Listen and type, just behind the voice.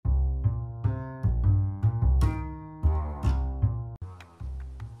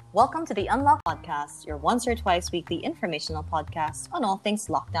Welcome to the Unlock Podcast, your once or twice weekly informational podcast on all things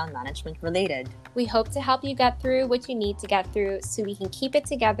lockdown management related. We hope to help you get through what you need to get through so we can keep it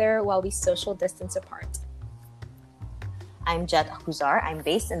together while we social distance apart. I'm Jet Acuzar. I'm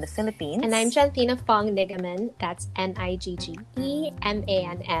based in the Philippines. And I'm Jantina Fong Nigaman, that's Niggemann,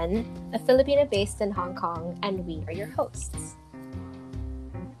 a Filipino based in Hong Kong, and we are your hosts.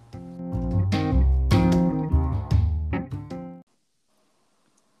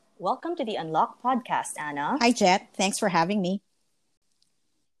 Welcome to the Unlock Podcast, Anna. Hi, Jet. Thanks for having me.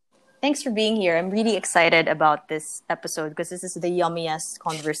 Thanks for being here. I'm really excited about this episode because this is the yummiest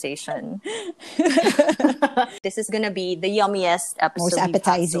conversation. This is going to be the yummiest episode most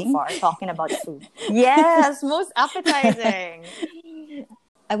appetizing so far, talking about food. Yes, most appetizing.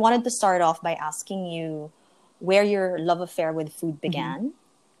 I wanted to start off by asking you where your love affair with food began.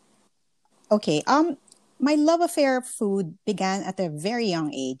 Okay. My love affair of food began at a very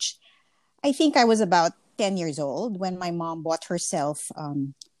young age. I think I was about 10 years old when my mom bought herself,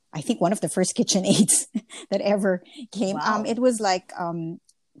 I think one of the first KitchenAids that ever came. Wow. It was like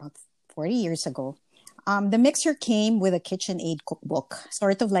about 40 years ago. The mixer came with a KitchenAid cookbook,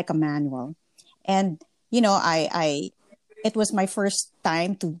 sort of like a manual. And, it was my first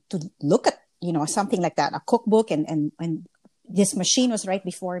time to look at, something like that, a cookbook and this machine was right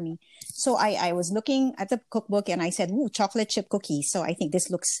before me. So I was looking at the cookbook and I said, ooh, chocolate chip cookies. So I think this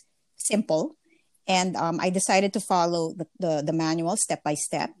looks simple. And I decided to follow the manual step by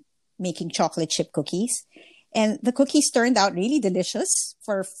step, making chocolate chip cookies. And the cookies turned out really delicious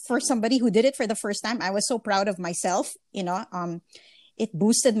for somebody who did it for the first time. I was so proud of myself. It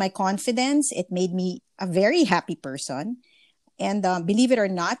boosted my confidence. It made me a very happy person. And believe it or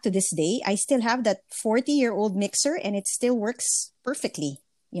not, to this day, I still have that 40-year-old mixer and it still works perfectly,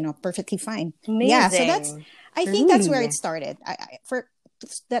 perfectly fine. Amazing. Yeah, so I think that's where it started.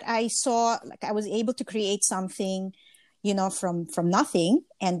 I saw, like, I was able to create something, from nothing,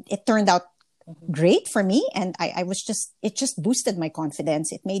 and it turned out great for me. And it just boosted my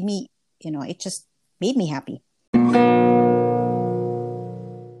confidence. It made me, it just made me happy.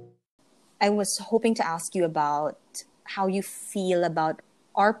 I was hoping to ask you about how you feel about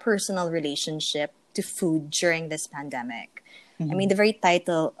our personal relationship to food during this pandemic. I mean, the very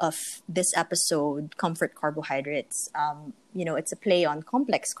title of this episode, Comfort Carbohydrates, it's a play on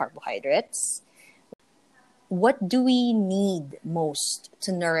complex carbohydrates. What do we need most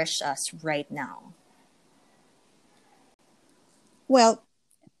to nourish us right now? Well,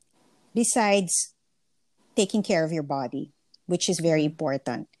 besides taking care of your body, which is very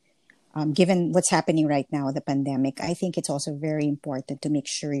important, given what's happening right now, the pandemic, I think it's also very important to make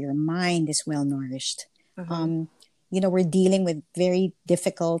sure your mind is well nourished. We're dealing with very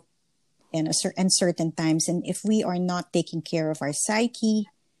difficult and uncertain times. And if we are not taking care of our psyche,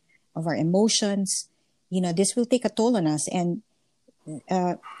 of our emotions, this will take a toll on us. And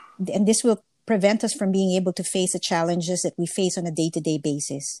this will prevent us from being able to face the challenges that we face on a day-to-day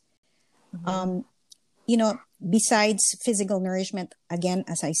basis. Besides physical nourishment, again,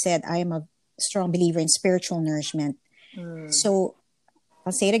 as I said, I am a strong believer in spiritual nourishment. So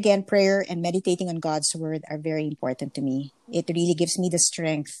I'll say it again, prayer and meditating on God's word are very important to me. It really gives me the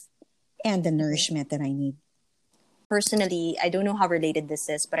strength and the nourishment that I need. Personally, I don't know how related this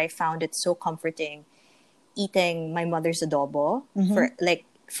is, but I found it so comforting eating my mother's adobo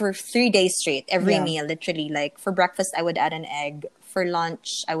for 3 days straight, every meal, literally. Like for breakfast, I would add an egg. For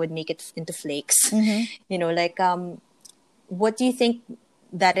lunch, I would make it into flakes. What do you think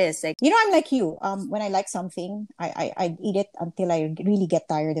that is? Like, I'm like you. When I like something, I eat it until I really get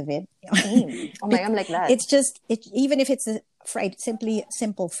tired of it. Oh my, I'm like that. It's just even if it's a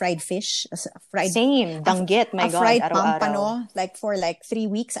simple fried fish, same danggit. My God, fried araw-araw. pampano. Like for 3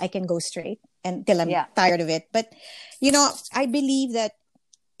 weeks, I can go straight until I'm tired of it. But I believe that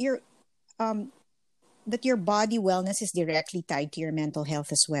your body wellness is directly tied to your mental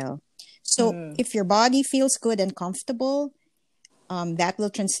health as well. So if your body feels good and comfortable, that will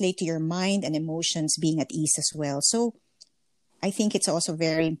translate to your mind and emotions being at ease as well. So I think it's also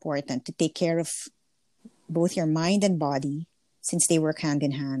very important to take care of both your mind and body since they work hand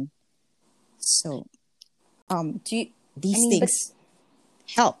in hand. So these things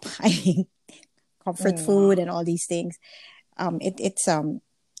help. I mean, comfort food and all these things.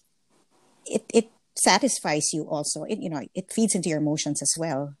 It satisfies you also. It feeds into your emotions as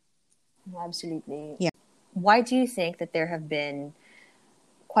well. Absolutely. Yeah. Why do you think that there have been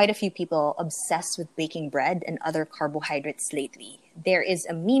quite a few people obsessed with baking bread and other carbohydrates lately? There is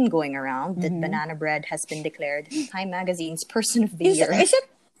a meme going around that banana bread has been declared Time Magazine's Person of the Year. Is it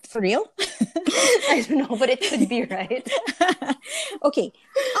for real? I don't know, but it could be, right? Okay.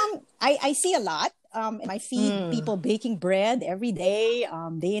 I see a lot. I feed people baking bread every day,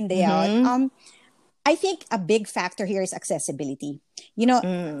 day in, day out. I think a big factor here is accessibility. You know,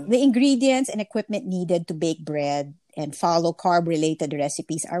 the ingredients and equipment needed to bake bread and follow carb-related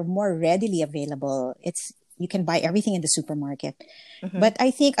recipes are more readily available. You can buy everything in the supermarket. But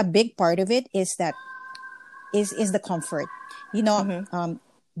I think a big part of it is the comfort. You know,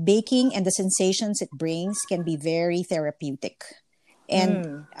 baking and the sensations it brings can be very therapeutic.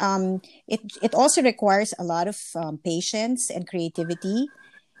 And it also requires a lot of patience and creativity.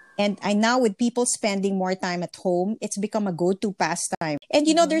 And I now, with people spending more time at home, it's become a go-to pastime. And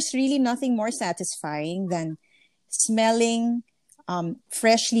you know, there's really nothing more satisfying than smelling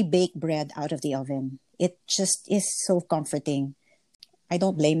freshly baked bread out of the oven. It just is so comforting. I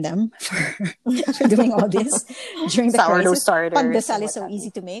don't blame them for doing all this during the Sourdough crisis. starters and Pandesal is what so have easy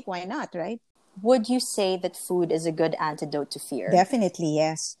you. to make. Why not, right? Would you say that food is a good antidote to fear? Definitely,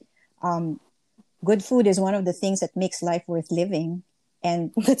 yes. Good food is one of the things that makes life worth living.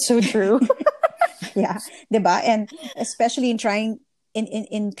 And That's so true. yeah, diba? And especially in trying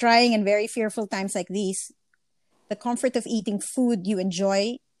and very fearful times like these, the comfort of eating food you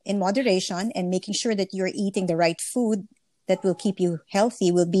enjoy in moderation and making sure that you're eating the right food that will keep you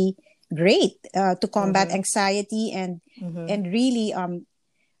healthy will be great to combat anxiety and really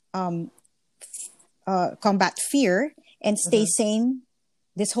combat fear and stay sane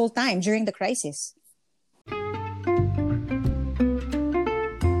this whole time during the crisis.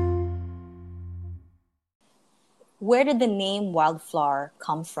 Where did the name Wildflower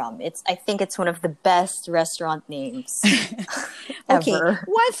come from? I think it's one of the best restaurant names Okay, ever.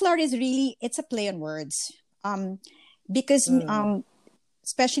 Wildflower is really, it's a play on words. Because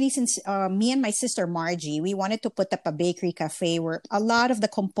especially since me and my sister Margie, we wanted to put up a bakery cafe where a lot of the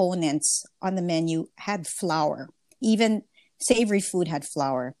components on the menu had flour. Even savory food had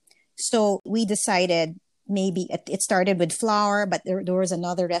flour. So we decided maybe it started with flour, but there was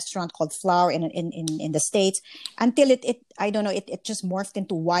another restaurant called Flour in the States until it I don't know, it just morphed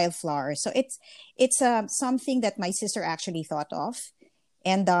into Wildflower. So it's something that my sister actually thought of.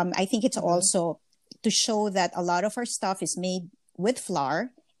 And I think it's also to show that a lot of our stuff is made with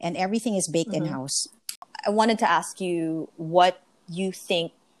flour and everything is baked in-house. I wanted to ask you what you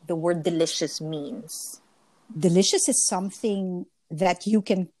think the word delicious means. Delicious is something that you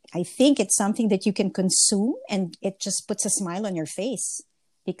can, I think it's something that you can consume and it just puts a smile on your face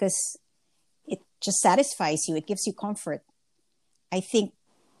because it just satisfies you. It gives you comfort. I think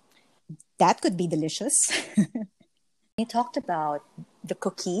that could be delicious. You talked about the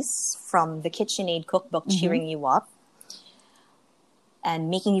cookies from the KitchenAid cookbook cheering you up and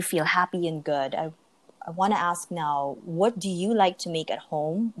making you feel happy and good. I want to ask now, what do you like to make at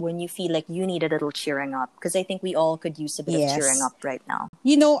home when you feel like you need a little cheering up? Because I think we all could use a bit of cheering up right now.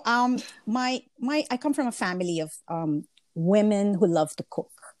 You know, I come from a family of women who love to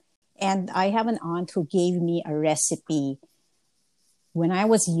cook. And I have an aunt who gave me a recipe when I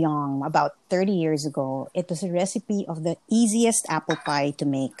was young, about 30 years ago. It was a recipe of the easiest apple pie to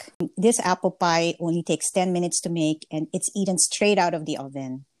make. This apple pie only takes 10 minutes to make and it's eaten straight out of the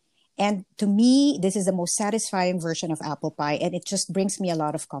oven. And to me, this is the most satisfying version of apple pie and it just brings me a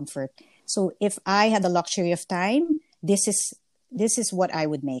lot of comfort. So if I had the luxury of time, this is what I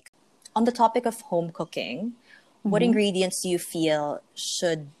would make. On the topic of home cooking, what ingredients do you feel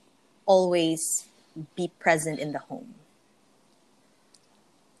should always be present in the home?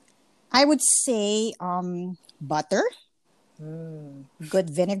 I would say butter, good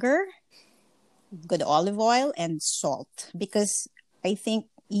vinegar, good olive oil, and salt. Because I think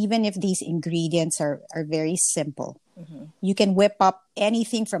even if these ingredients are very simple, you can whip up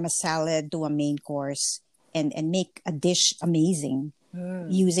anything from a salad to a main course and make a dish amazing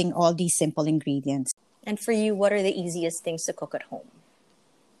using all these simple ingredients. And for you, what are the easiest things to cook at home?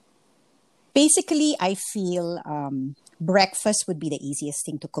 Basically, I feel breakfast would be the easiest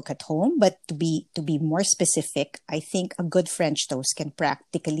thing to cook at home. But to be more specific, I think a good French toast can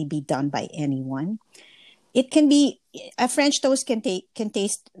practically be done by anyone. It can be a French toast can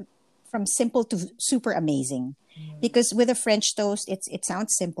taste from simple to super amazing, because with a French toast, it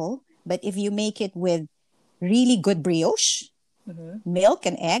sounds simple, but if you make it with really good brioche, milk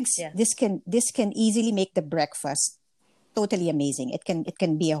and eggs, this can easily make the breakfast totally amazing. It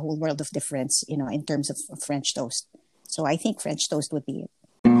can be a whole world of difference, in terms of French toast. So I think French toast would be it.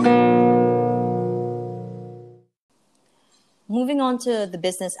 Moving on to the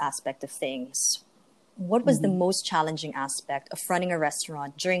business aspect of things, what was the most challenging aspect of running a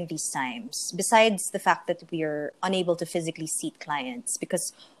restaurant during these times, besides the fact that we are unable to physically seat clients?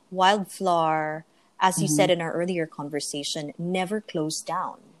 Because Wildflower, as you Mm-hmm. said in our earlier conversation, never closed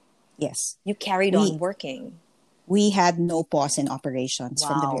down. Yes. You carried on We working. we had no pause in operations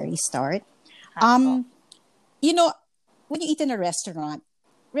from the Wow. very start. Hats off. Um, you know, when you eat in a restaurant,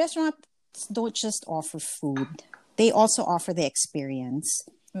 restaurants don't just offer food, they also offer the experience.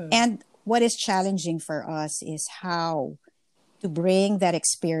 And what is challenging for us is how to bring that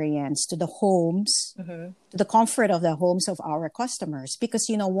experience to the homes, to the comfort of the homes of our customers. Because,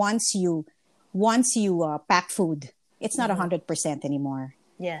 once you pack food, it's not 100% anymore.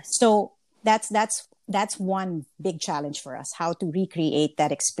 Yes. So that's one big challenge for us, how to recreate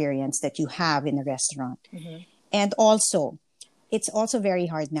that experience that you have in a restaurant. And also, it's also very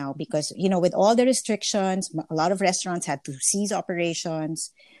hard now because, with all the restrictions, a lot of restaurants had to cease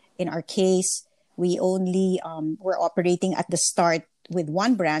operations. In our case, we only were operating at the start with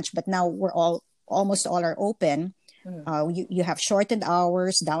one branch, but now almost all are open. You have shortened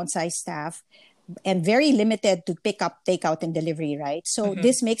hours, downsized staff, and very limited to pick up, takeout, and delivery, right? So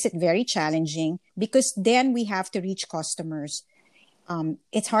this makes it very challenging because then we have to reach customers.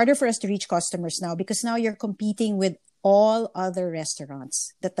 It's harder for us to reach customers now because now you're competing with all other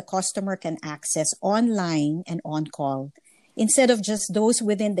restaurants that the customer can access online and on call instead of just those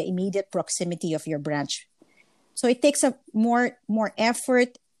within the immediate proximity of your branch. So it takes a more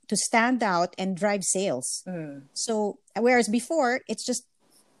effort to stand out and drive sales. So whereas before it's just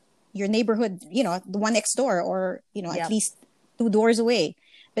your neighborhood, the one next door, or at least two doors away.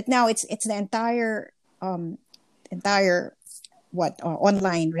 But now it's the entire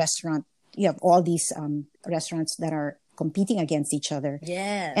online restaurant. You have all these restaurants that are competing against each other.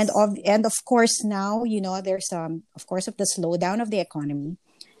 Yes. And of course now there's of course of the slowdown of the economy.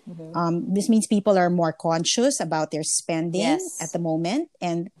 This means people are more conscious about their spending at the moment,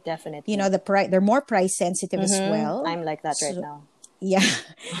 and definitely, they're more price sensitive as well. I'm like that right now. Yeah.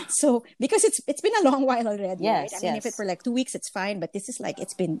 So because it's been a long while already, yes, right? I mean, if it were like 2 weeks, it's fine. But this is like,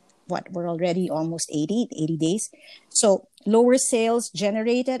 it's been we're already almost 80 days. So lower sales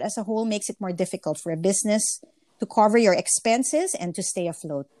generated as a whole makes it more difficult for a business to cover your expenses and to stay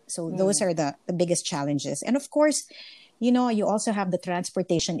afloat. So those are the biggest challenges. And of course, you also have the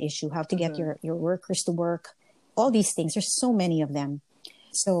transportation issue, how to get your workers to work, all these things. There's so many of them.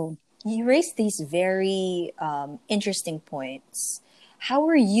 So you raised these very interesting points. How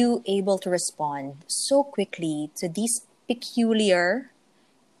were you able to respond so quickly to these peculiar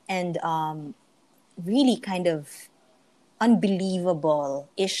and really kind of unbelievable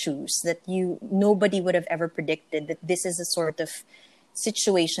issues that nobody would have ever predicted, that this is a sort of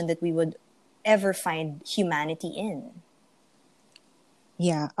situation that we would ever find humanity in?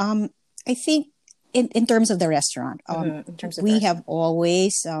 Yeah. I think in terms of the restaurant, we have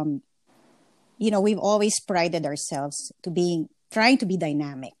always, we've always prided ourselves trying to be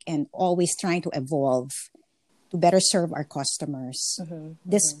dynamic and always trying to evolve to better serve our customers,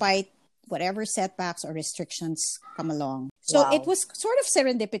 despite whatever setbacks or restrictions come along. So it was sort of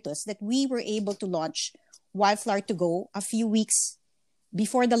serendipitous that we were able to launch Wildflower to Go a few weeks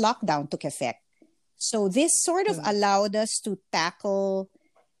before the lockdown took effect. So this sort of allowed us to tackle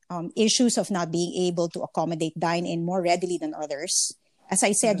issues of not being able to accommodate dine-in more readily than others. As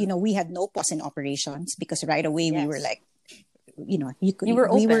I said, we had no pause in operations because right away we were like, we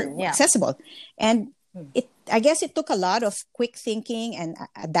were accessible. And I guess it took a lot of quick thinking and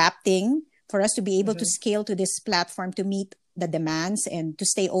adapting for us to be able to scale to this platform to meet the demands and to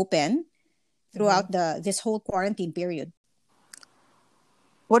stay open throughout this whole quarantine period.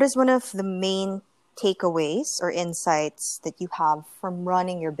 What is one of the main takeaways or insights that you have from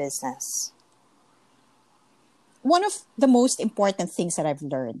running your business? One of the most important things that I've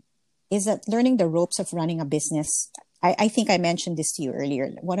learned is that learning the ropes of running a business. I think I mentioned this to you earlier.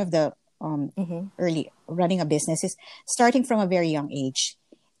 One of the early running a business is starting from a very young age.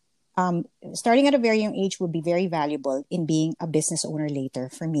 Starting at a very young age will be very valuable in being a business owner later.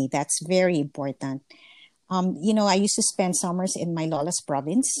 For me, that's very important. I used to spend summers in my Lola's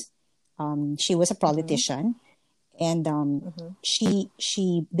province. She was a politician, and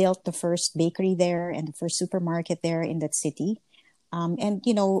she built the first bakery there and the first supermarket there in that city. And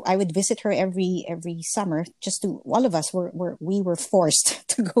I would visit her every summer. All of us we were forced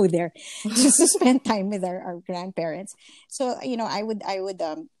to go there just to spend time with our grandparents. So I would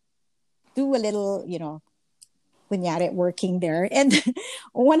do a little kunyari working there, and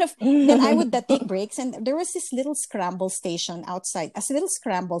then I would take breaks, and there was this little scramble station outside, a little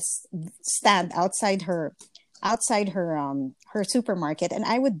scramble stand outside her supermarket, and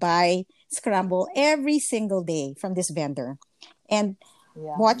I would buy scramble every single day from this vendor. And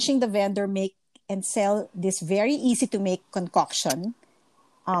watching the vendor make and sell this very easy to make concoction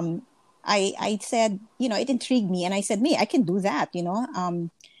I said, it intrigued me, and I said, me, I can do that,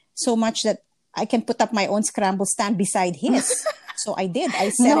 so much that I can put up my own scramble stand beside his. So I did. I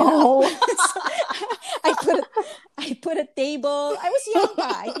set it No. up. So I put a table. I was young,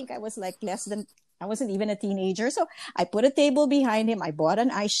 pa. I think I was like I wasn't even a teenager. So I put a table behind him. I bought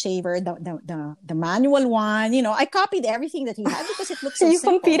an ice shaver, the manual one. I copied everything that he had because it looked so You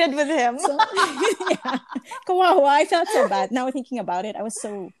simple. competed with him. So, yeah. Kawawa, I felt so bad. Now thinking about it, I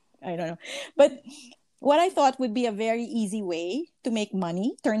don't know. But what I thought would be a very easy way to make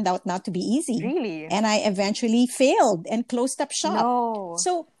money turned out not to be easy. Really? And I eventually failed and closed up shop. No.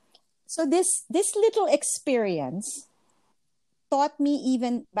 So this little experience taught me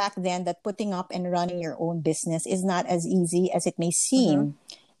even back then that putting up and running your own business is not as easy as it may seem.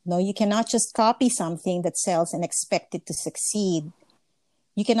 No, you cannot just copy something that sells and expect it to succeed.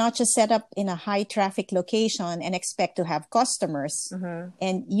 You cannot just set up in a high traffic location and expect to have customers.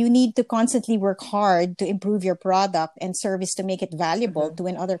 And you need to constantly work hard to improve your product and service to make it valuable to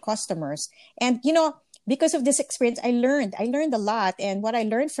win other customers. And, because of this experience, I learned a lot. And what I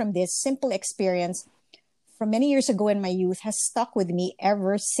learned from this simple experience from many years ago in my youth has stuck with me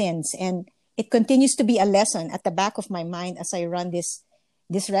ever since. And it continues to be a lesson at the back of my mind as I run this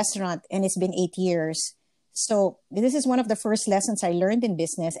restaurant. And it's been 8 years. So this is one of the first lessons I learned in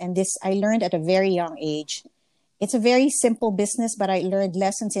business, and this I learned at a very young age. It's a very simple business, but I learned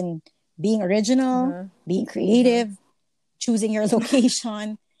lessons in being original, being creative, choosing your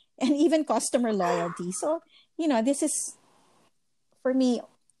location, and even customer loyalty. So, this is, for me,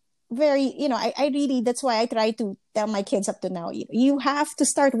 very, I really, that's why I try to tell my kids up to now, you have to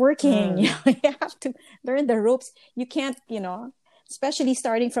start working. You have to learn the ropes. You can't, especially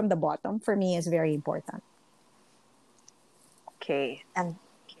starting from the bottom, for me, is very important. Okay. And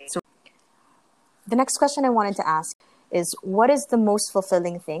so the next question I wanted to ask is, what is the most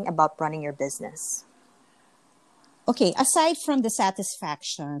fulfilling thing about running your business? Okay, aside from the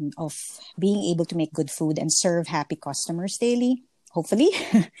satisfaction of being able to make good food and serve happy customers daily, hopefully,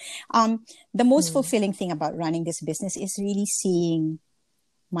 the most fulfilling thing about running this business is really seeing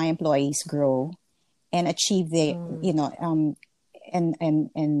my employees grow and achieve and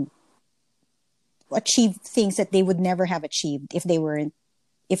achieve things that they would never have achieved if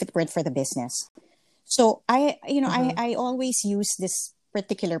it weren't for the business. So I always use this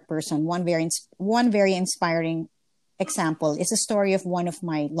particular person. One very inspiring example is a story of one of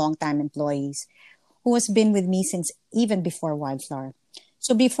my longtime employees who has been with me since even before Wildflower.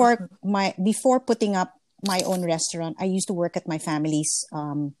 So before putting up my own restaurant, I used to work at my family's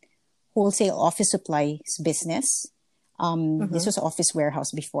wholesale office supplies business. This was office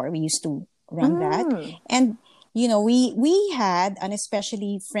warehouse before. We used to run that. And, we had an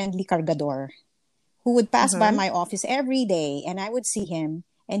especially friendly cargador who would pass by my office every day, and I would see him,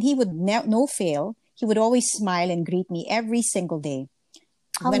 and he would no fail. He would always smile and greet me every single day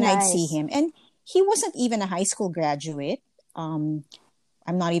when I'd see him. And he wasn't even a high school graduate. I'm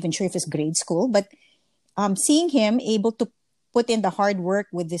not even sure if it's grade school, but seeing him able to put in the hard work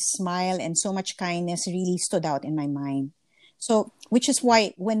with this smile and so much kindness really stood out in my mind. So, which is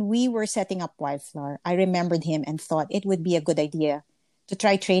why when we were setting up Wildflower, I remembered him and thought it would be a good idea to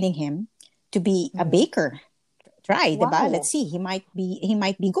try training him to be a baker. Try, diba? Let's see. He might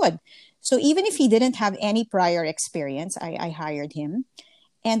be good. So even if he didn't have any prior experience, I hired him.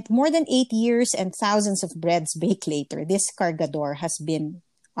 And more than 8 years and thousands of breads baked later, this cargador has been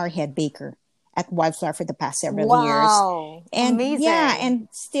our head baker at Wildflower for the past several years. And amazing. Yeah, and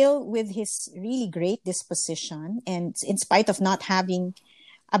still with his really great disposition, and in spite of not having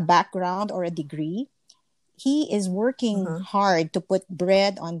a background or a degree, he is working hard to put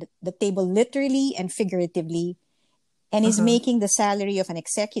bread on the table, literally and figuratively, and is making the salary of an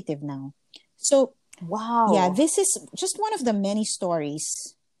executive now. So, yeah, this is just one of the many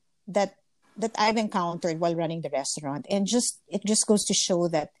stories that I've encountered while running the restaurant, and it just goes to show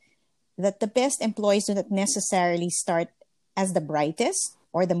that the best employees do not necessarily start as the brightest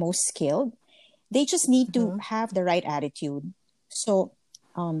or the most skilled. They just need to have the right attitude. So,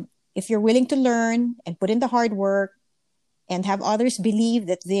 if you're willing to learn and put in the hard work and have others believe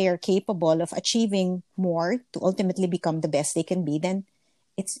that they are capable of achieving more to ultimately become the best they can be, then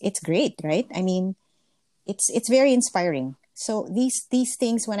it's great, right? I mean, it's very inspiring. So these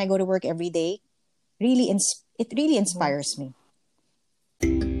things, when I go to work every day, it really inspires me.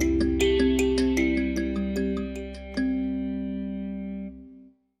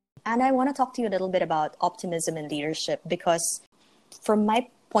 And I want to talk to you a little bit about optimism and leadership, because from my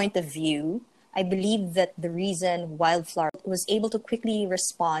point of view, I believe that the reason Wildflower was able to quickly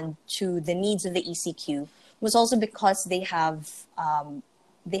respond to the needs of the ECQ was also because they have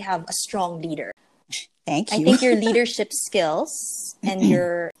they have a strong leader. Thank I you. think your leadership skills and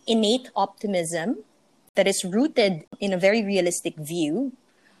your innate optimism that is rooted in a very realistic view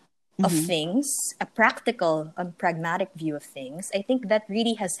of things, a practical and pragmatic view of things, I think that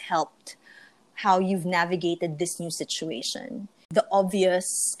really has helped how you've navigated this new situation. The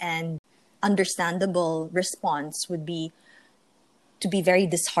obvious and understandable response would be to be very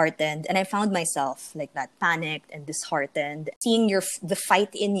disheartened, and I found myself like that, panicked and disheartened, seeing the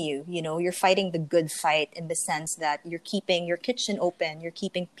fight in you. You know, you're fighting the good fight in the sense that you're keeping your kitchen open, you're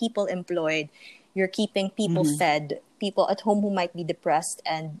keeping people employed, you're keeping people fed, people at home who might be depressed,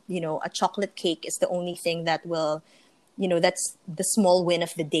 and you know, a chocolate cake is the only thing that will, you know, that's the small win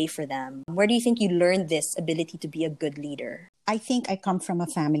of the day for them. Where do you think you learned this ability to be a good leader? I think I come from a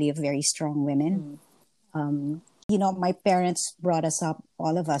family of very strong women. You know, my parents brought us up,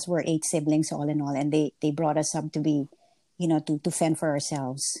 all of us, we're 8 siblings all in all, and they brought us up to be, you know, to fend for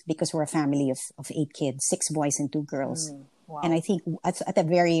ourselves, because we're a family of 8 kids, 6 boys and 2 girls. Wow. And I think at a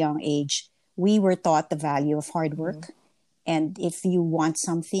very young age, we were taught the value of hard work. And if you want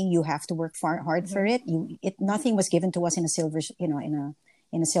something, you have to work hard for it. Nothing was given to us in a silver, you know,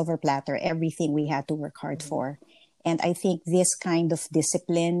 in a silver platter. Everything we had to work hard for. And I think this kind of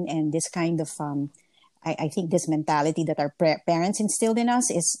discipline and this kind of I think this mentality that our parents instilled in us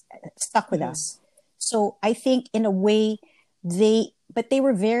is stuck with us. So I think in a way they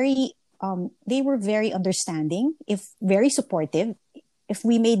were very understanding, if very supportive. If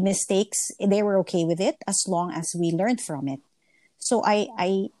we made mistakes, they were okay with it as long as we learned from it. So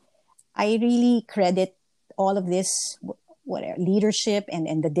I really credit all of this, whatever, leadership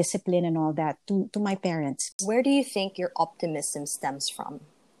and the discipline and all that to my parents. Where do you think your optimism stems from?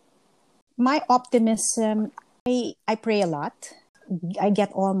 My optimism, I pray a lot. I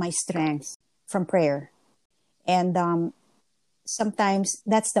get all my strength from prayer. And sometimes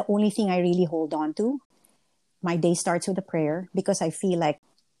that's the only thing I really hold on to. My day starts with a prayer, because I feel like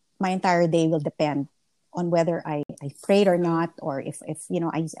my entire day will depend on whether I prayed or not, or if you know,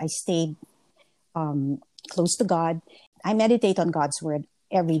 I stayed close to God. I meditate on God's word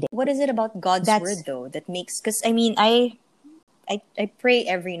every day. What is it about God's word though that makes, because I mean, I pray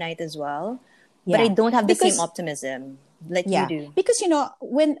every night as well, but I don't have the same optimism like you do. Because, you know,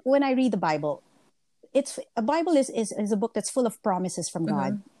 when I read the Bible, a Bible is a book that's full of promises from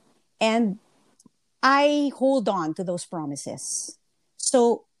God. And I hold on to those promises.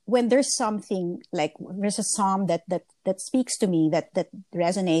 So when there's something like, there's a psalm that speaks to me, that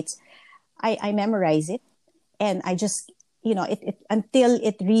resonates, I memorize it, and I just, you know, it until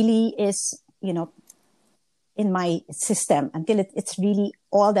it really is, you know, in my system, until it's really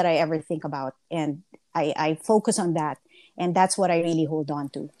all that I ever think about, and I focus on that, and that's what I really hold on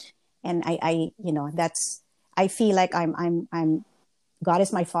to. And I you know, I feel like I'm God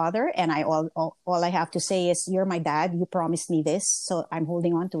is my father, and all I have to say is, you're my dad, you promised me this, so I'm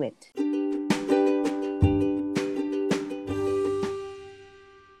holding on to it.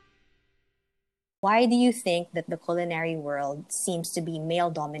 Why do you think that the culinary world seems to be male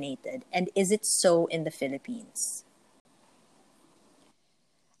dominated, and is it so in the Philippines?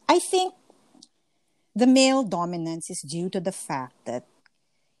 I think the male dominance is due to the fact that,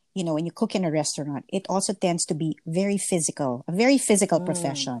 you know, when you cook in a restaurant, it also tends to be a very physical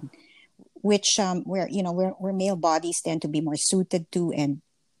profession, which where male bodies tend to be more suited to, and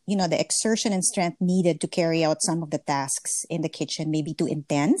you know, the exertion and strength needed to carry out some of the tasks in the kitchen may be too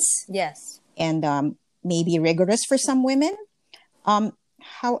intense. Yes. And maybe rigorous for some women.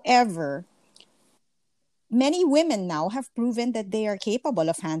 However, many women now have proven that they are capable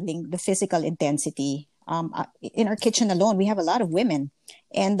of handling the physical intensity. In our kitchen alone, we have a lot of women,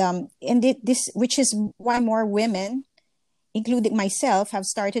 and this, which is why more women, including myself, have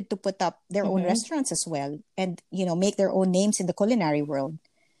started to put up their own restaurants as well, and you know, make their own names in the culinary world.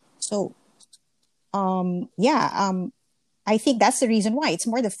 So, I think that's the reason why it's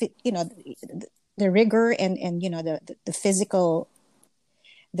more the rigor and you know, the physicality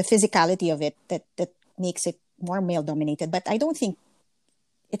of it that makes it more male dominated. But I don't think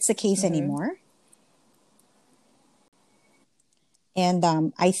it's the case anymore. And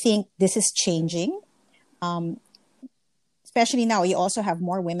I think this is changing. Especially now, you also have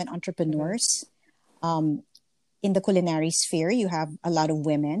more women entrepreneurs. In the culinary sphere, you have a lot of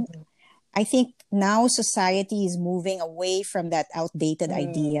women. I think now society is moving away from that outdated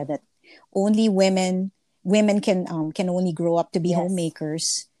idea that only women can only grow up to be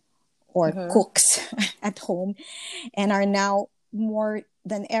homemakers or cooks at home, and are now more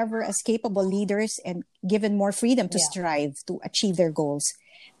than ever as capable leaders and given more freedom to strive to achieve their goals.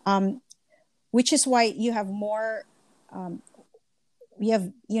 Which is why you have more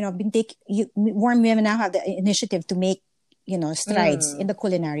been more women now have the initiative to make, strides in the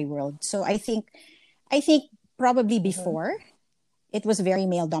culinary world. So I think probably before it was very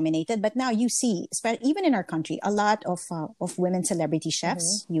male dominated, but now you see, even in our country, a lot of women celebrity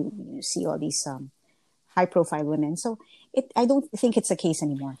chefs. You see all these high profile women. So I don't think it's the case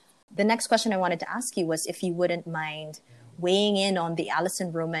anymore. The next question I wanted to ask you was if you wouldn't mind weighing in on the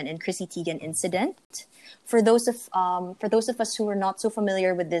Alison Roman and Chrissy Teigen incident. For those of us who are not so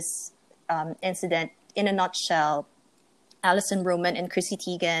familiar with this incident, in a nutshell, Alison Roman and Chrissy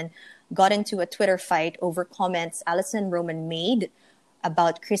Teigen got into a Twitter fight over comments Alison Roman made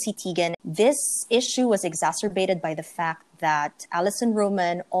about Chrissy Teigen. This issue was exacerbated by the fact that Alison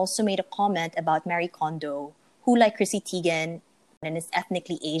Roman also made a comment about Marie Kondo, who, like Chrissy Teigen, and is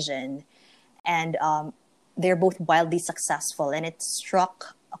ethnically Asian. And they're both wildly successful. And it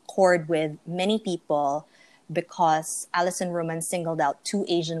struck a chord with many people because Alison Roman singled out two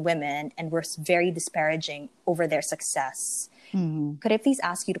Asian women and was very disparaging over their success. Could I please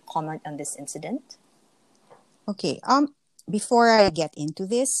ask you to comment on this incident? Okay. Before I get into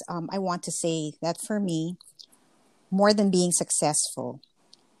this, I want to say that for me, more than being successful,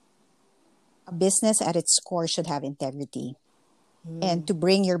 a business at its core should have integrity and to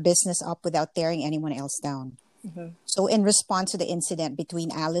bring your business up without tearing anyone else down. So in response to the incident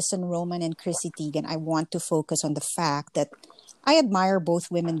between Alison Roman and Chrissy Teigen, I want to focus on the fact that I admire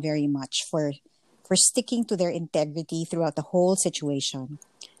both women very much for sticking to their integrity throughout the whole situation.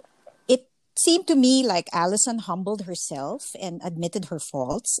 It seemed to me like Alison humbled herself and admitted her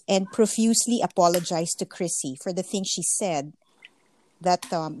faults and profusely apologized to Chrissy for the things she said that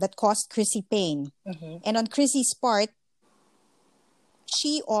caused Chrissy pain. And on Chrissy's part,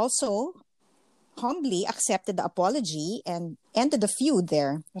 she also humbly accepted the apology and ended the feud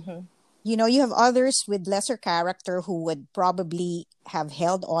there. You have others with lesser character who would probably have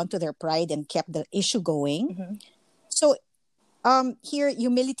held on to their pride and kept the issue going. So here,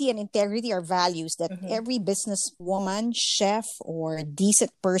 humility and integrity are values that every businesswoman, chef, or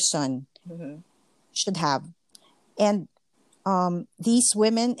decent person should have. And these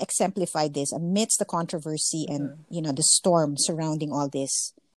women exemplified this amidst the controversy and, the storm surrounding all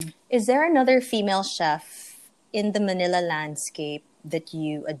this. Is there another female chef in the Manila landscape that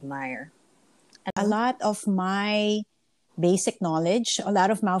you admire? A lot of my basic knowledge, a lot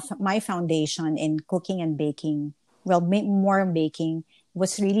of my foundation in cooking and baking, more baking,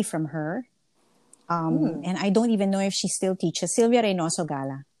 was really from her. And I don't even know if she still teaches. Sylvia Reynoso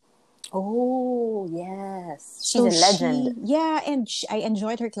Gala. Oh, yes. She's a legend. And I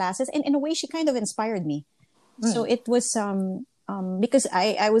enjoyed her classes. And in a way, she kind of inspired me. So it was because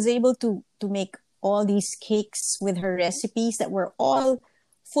I was able to make all these cakes with her recipes that were all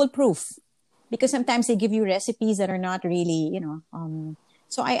foolproof. Because sometimes they give you recipes that are not really,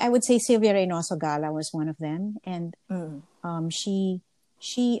 So I would say Sylvia Reynoso Gala was one of them. And she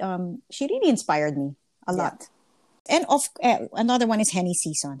really inspired me a lot. And another one is Henny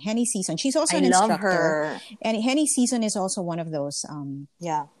Season. Henny Season. She's also an instructor. Her. And Henny Season is also one of those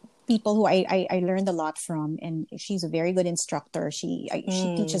people who I learned a lot from. And she's a very good instructor. She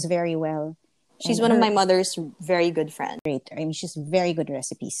teaches very well. She's one of my mother's very good friends. Great. I mean, she's very good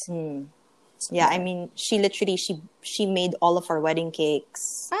recipes. So, I mean, she literally, she made all of our wedding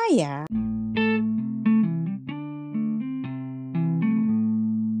cakes. Yeah.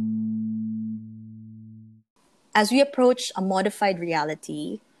 As we approach a modified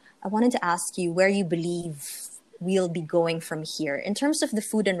reality, I wanted to ask you where you believe we'll be going from here in terms of the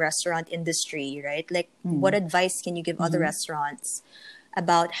food and restaurant industry, right? Like, what advice can you give other restaurants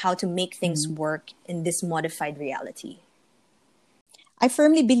about how to make things work in this modified reality? I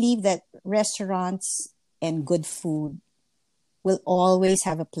firmly believe that restaurants and good food will always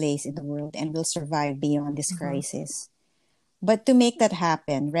have a place in the world and will survive beyond this crisis. But to make that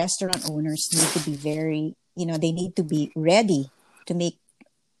happen, restaurant owners need to be they need to be ready to make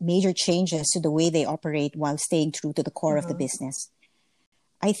major changes to the way they operate while staying true to the core of the business.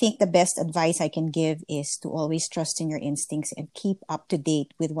 I think the best advice I can give is to always trust in your instincts and keep up to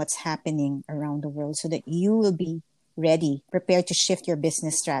date with what's happening around the world so that you will be ready, prepared to shift your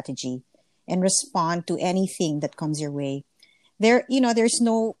business strategy and respond to anything that comes your way. There's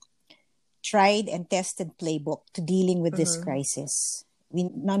no tried and tested playbook to dealing with this crisis.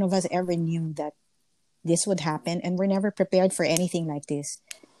 None of us ever knew that this would happen, and we're never prepared for anything like this.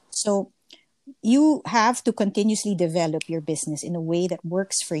 So you have to continuously develop your business in a way that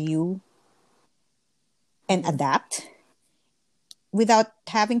works for you and adapt without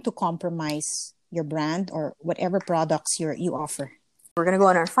having to compromise your brand or whatever products you offer. We're going to go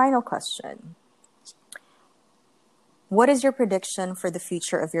on our final question. What is your prediction for the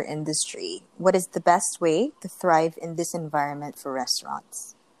future of your industry? What is the best way to thrive in this environment for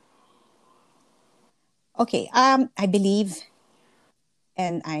restaurants? Okay, I believe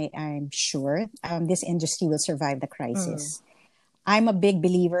and I'm sure this industry will survive the crisis. I'm a big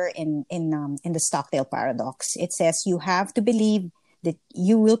believer in the Stockdale paradox. It says you have to believe that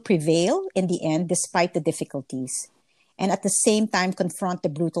you will prevail in the end despite the difficulties, and at the same time confront the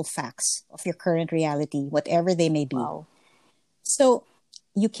brutal facts of your current reality, whatever they may be. Wow. So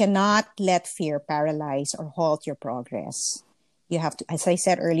you cannot let fear paralyze or halt your progress. You have to, as I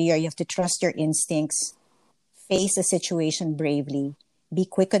said earlier, you have to trust your instincts, face the situation bravely, be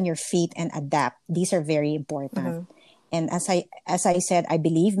quick on your feet, and adapt. These are very important. And as I said, I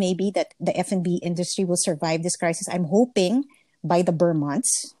believe maybe that the F&B industry will survive this crisis. I'm hoping by the Burr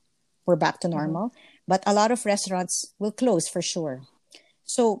months, we're back to normal. But a lot of restaurants will close for sure.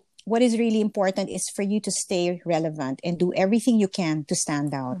 So what is really important is for you to stay relevant and do everything you can to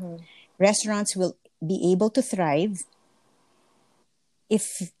stand out. Restaurants will be able to thrive if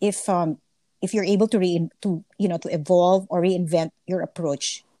you're able to evolve or reinvent your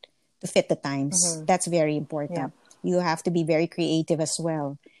approach to fit the times. That's very important. Yeah. You have to be very creative as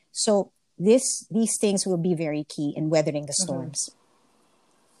well. So these things will be very key in weathering the storms.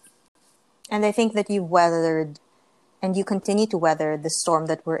 And I think that you've weathered and you continue to weather the storm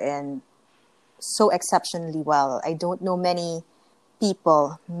that we're in so exceptionally well. I don't know many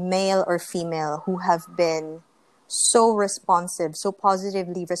people, male or female, who have been so responsive, so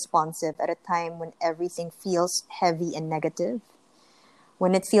positively responsive at a time when everything feels heavy and negative.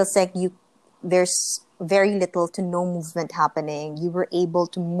 When it feels like there's very little to no movement happening, you were able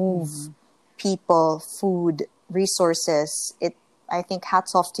to move people, food, resources. I think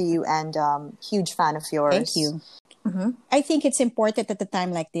hats off to you, and huge fan of yours. Thank you. I think it's important at a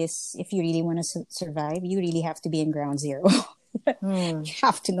time like this, if you really want to survive, you really have to be in ground zero. You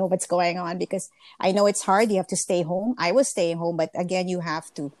have to know what's going on, because I know it's hard. You have to stay home. I was staying home, but again, you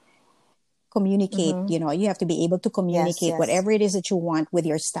have to communicate. You have to be able to communicate whatever it is that you want with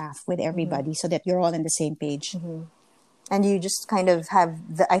your staff, with everybody, so that you're all on the same page. And you just kind of have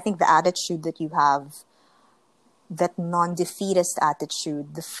I think the attitude that you have, that non-defeatist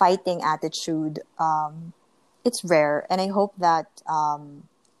attitude, the fighting attitude, it's rare. And I hope that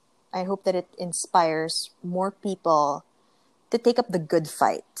it inspires more people to take up the good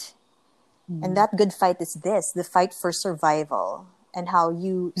fight. And that good fight is the fight for survival, and how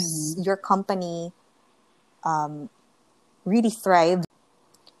your company really thrived.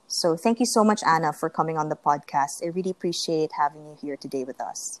 So thank you so much, Anna, for coming on the podcast. I really appreciate having you here today with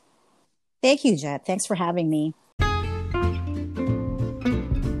us. Thank you, Jet. Thanks for having me.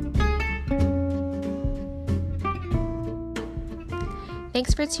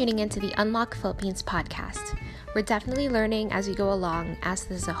 Thanks for tuning in to the Unlock Philippines podcast. We're definitely learning as we go along, as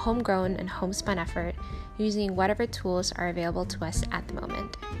this is a homegrown and homespun effort using whatever tools are available to us at the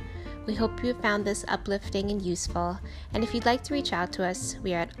moment. We hope you found this uplifting and useful, and if you'd like to reach out to us,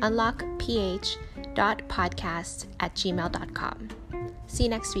 we are at unlockph.podcast@gmail.com. See you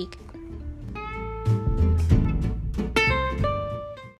next week.